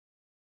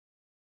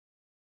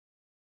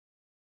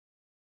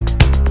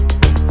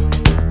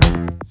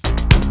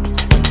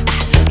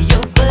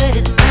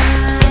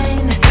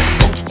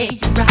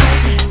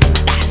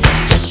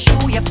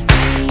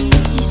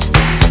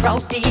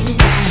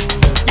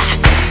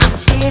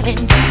telling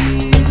you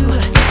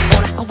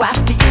on how I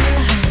feel.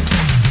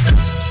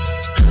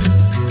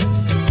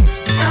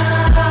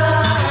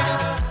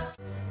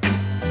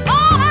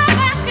 All I'm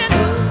asking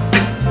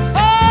is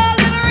for a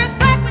little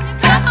respect when you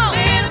come home. Just a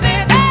little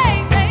bit,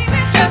 hey baby,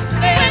 just a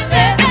little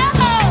bit.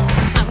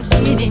 I'm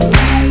getting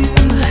you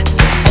on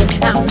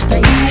count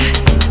three.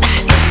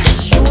 Just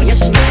show your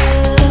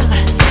stuff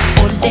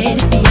or let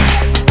it be.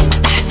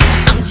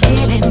 I'm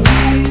telling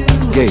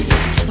you. Gate.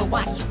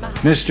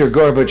 Mr.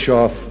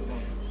 Gorbachev,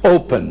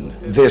 open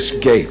this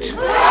gate.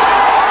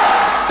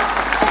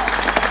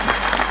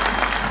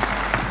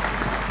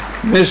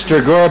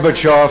 Mr.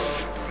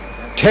 Gorbachev,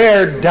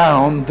 tear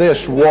down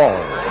this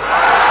wall.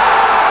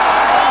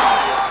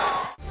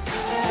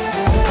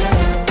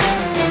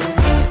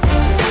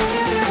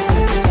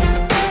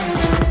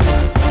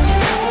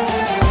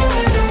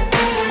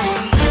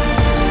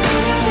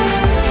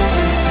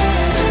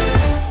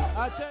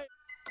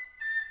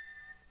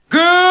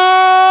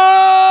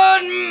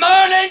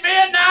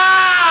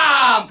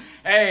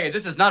 Hey,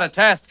 this is not a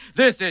test.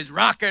 This is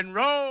rock and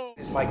roll.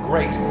 It's my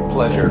great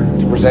pleasure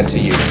to present to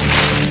you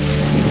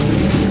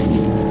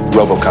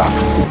RoboCop.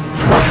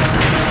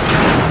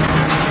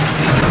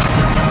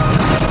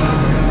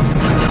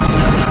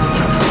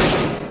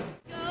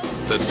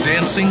 The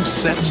dancing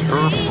sets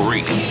her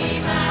free.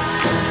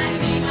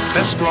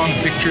 Vestron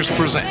Pictures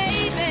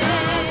presents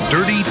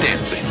Dirty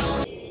Dancing.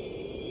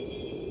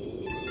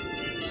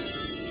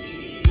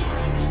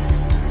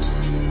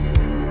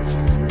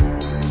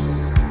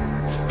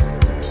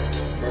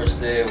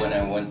 Day when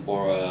I went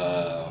for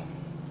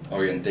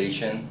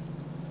orientation,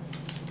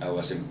 I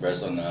was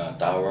impressed on the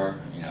tower,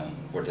 you know,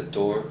 for the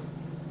tour,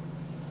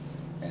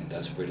 and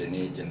that's pretty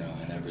neat, you know.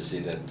 I never see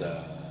that.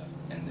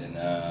 And then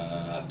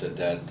after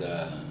that,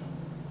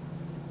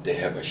 they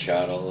have a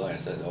shuttle. I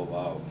said, "Oh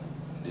wow,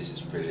 this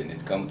is pretty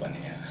neat company."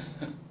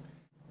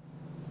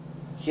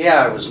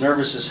 Yeah, I was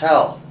nervous as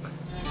hell.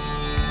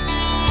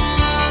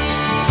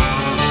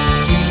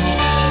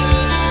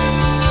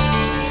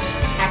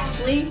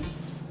 Actually,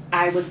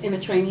 I was in a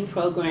training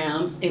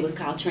program. It was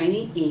called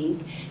Training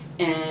Inc.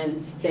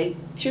 And the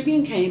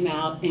Tribune came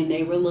out and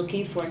they were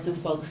looking for some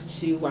folks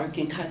to work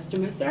in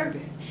customer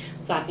service.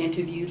 So I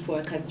interviewed for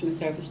a customer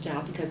service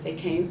job because they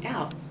came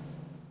out.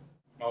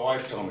 My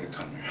wife told me to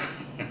come here.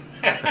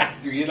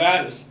 You get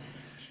honest.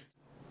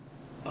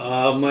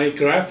 My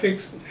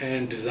graphics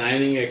and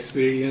designing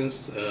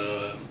experience,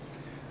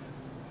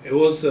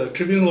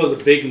 Tribune was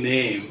a big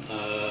name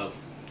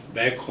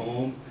back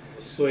home.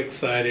 So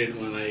excited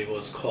when I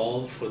was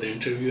called for the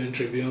interview in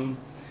Tribune,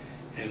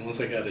 and once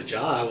I got a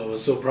job, I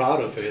was so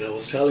proud of it. I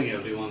was telling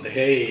everyone that,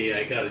 hey,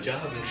 I got a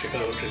job in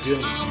Chicago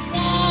Tribune.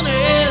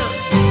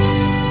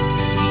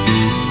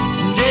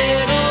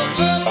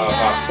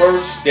 My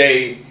first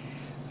day,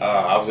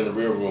 I was in the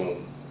rear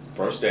room,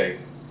 first day,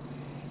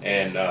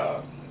 and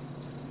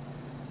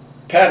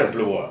pattern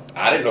blew up.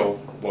 I didn't know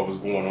what was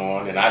going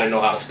on, and I didn't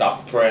know how to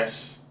stop the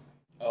press.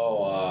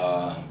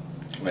 Oh,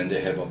 when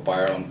they have a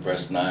fire on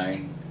press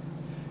 9,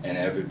 and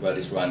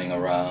everybody's running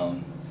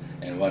around,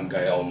 and one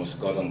guy almost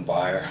got on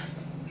fire.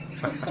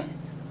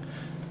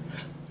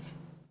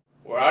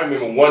 Well, I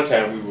remember one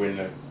time we were in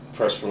the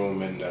press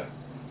room and the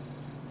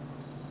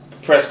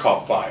press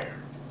caught fire.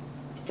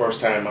 The first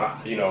time,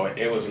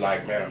 it was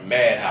like, man, a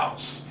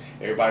madhouse.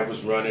 Everybody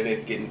was running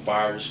it, getting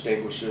fire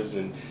extinguishers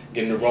and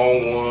getting the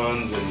wrong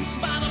ones.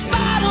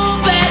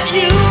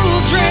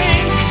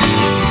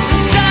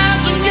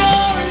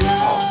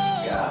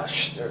 Oh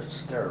gosh,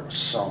 there were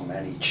so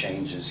many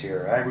changes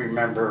here. I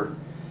remember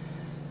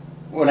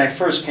when I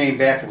first came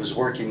back, I was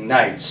working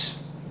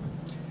nights.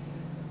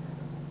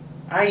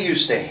 I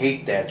used to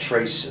hate that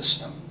tray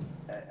system.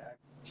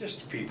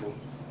 Just the people,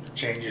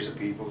 changes of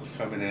people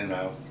coming in and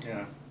out, you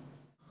know.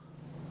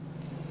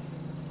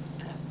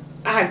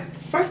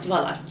 First of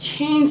all, I've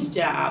changed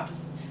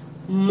jobs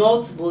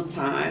multiple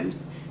times.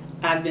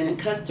 I've been in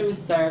customer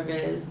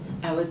service.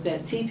 I was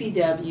at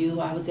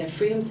TPW. I was at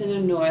Freedom Center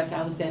North.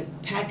 I was at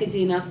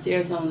packaging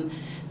upstairs on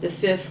the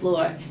 5th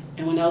floor.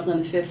 And when I was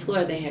on the 5th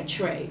floor, they had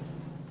trays.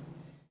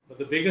 But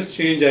the biggest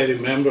change I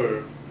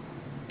remember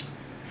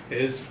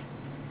is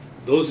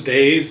those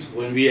days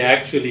when we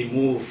actually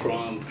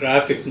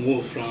graphics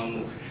moved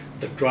from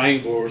the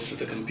drawing boards to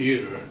the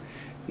computer.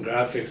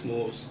 Graphics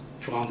moves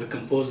from the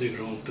composing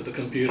room to the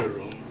computer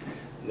room.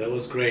 That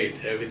was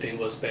great. Everything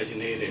was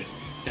paginated.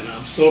 And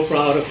I'm so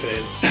proud of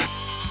it.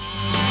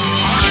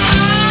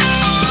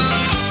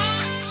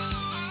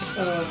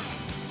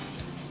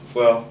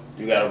 Well,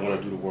 you gotta want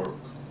to do the work.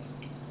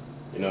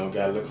 You know,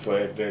 gotta look for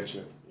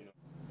adventure.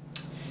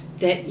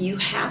 That you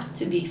have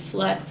to be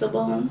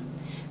flexible,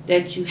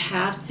 that you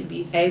have to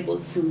be able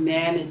to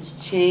manage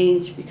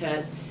change,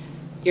 because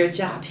your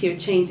job here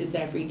changes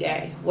every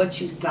day.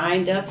 What you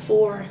signed up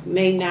for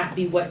may not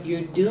be what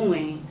you're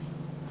doing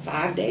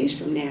 5 days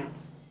from now.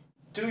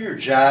 Do your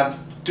job,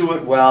 do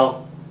it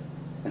well,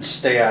 and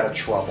stay out of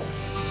trouble.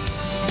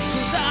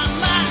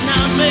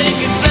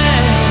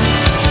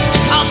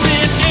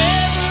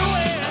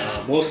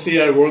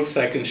 Mostly I work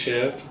second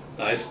shift.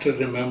 I still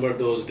remember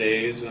those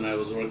days when I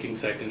was working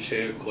second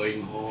shift,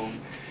 going home.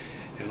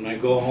 And when I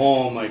go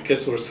home, my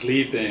kids were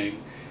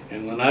sleeping.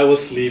 And when I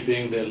was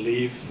sleeping, they'd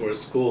leave for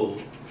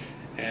school.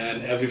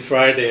 And every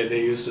Friday,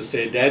 they used to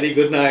say, "Daddy,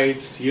 good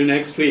night. See you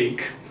next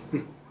week."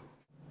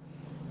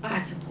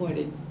 I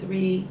supported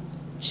 3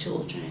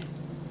 children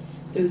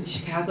through the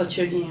Chicago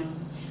Tribune.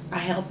 I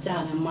helped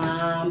out a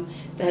mom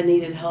that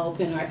needed help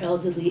in her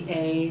elderly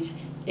age.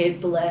 It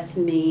blessed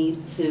me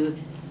to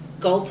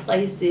go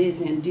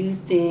places and do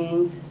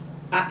things.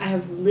 I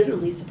have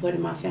literally supported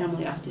my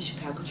family off the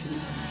Chicago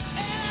Tribune.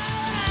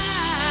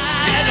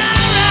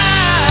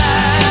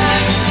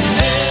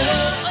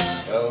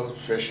 Oh,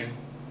 fishing,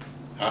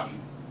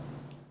 hunting,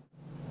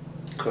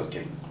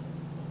 Cooking.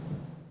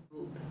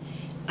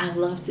 I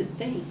love to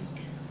sing.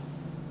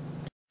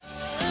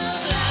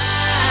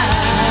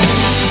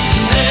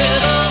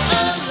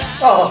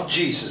 Oh,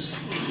 Jesus.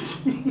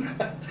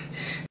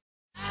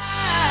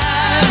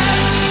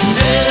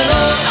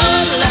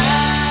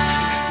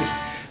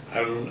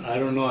 I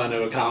don't know, I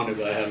never counted,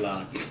 but I had a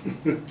lot.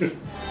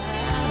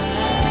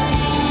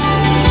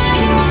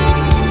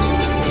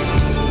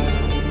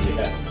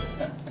 Yeah.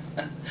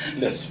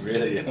 That's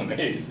really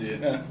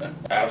amazing.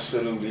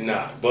 Absolutely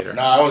not. But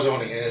No, I was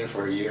only in it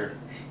for a year.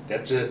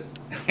 That's it.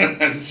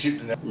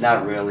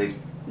 Not really.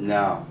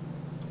 No.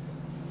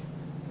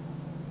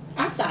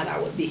 I thought I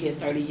would be here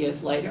 30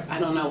 years later. I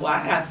don't know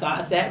why I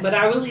thought that, but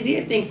I really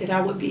did think that I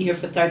would be here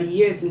for 30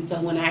 years. And so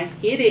when I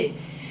hit it,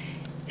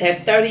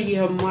 that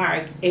 30-year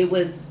mark,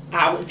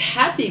 I was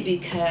happy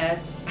because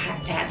I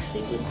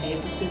actually was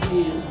able to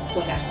do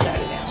what I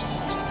started out to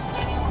do.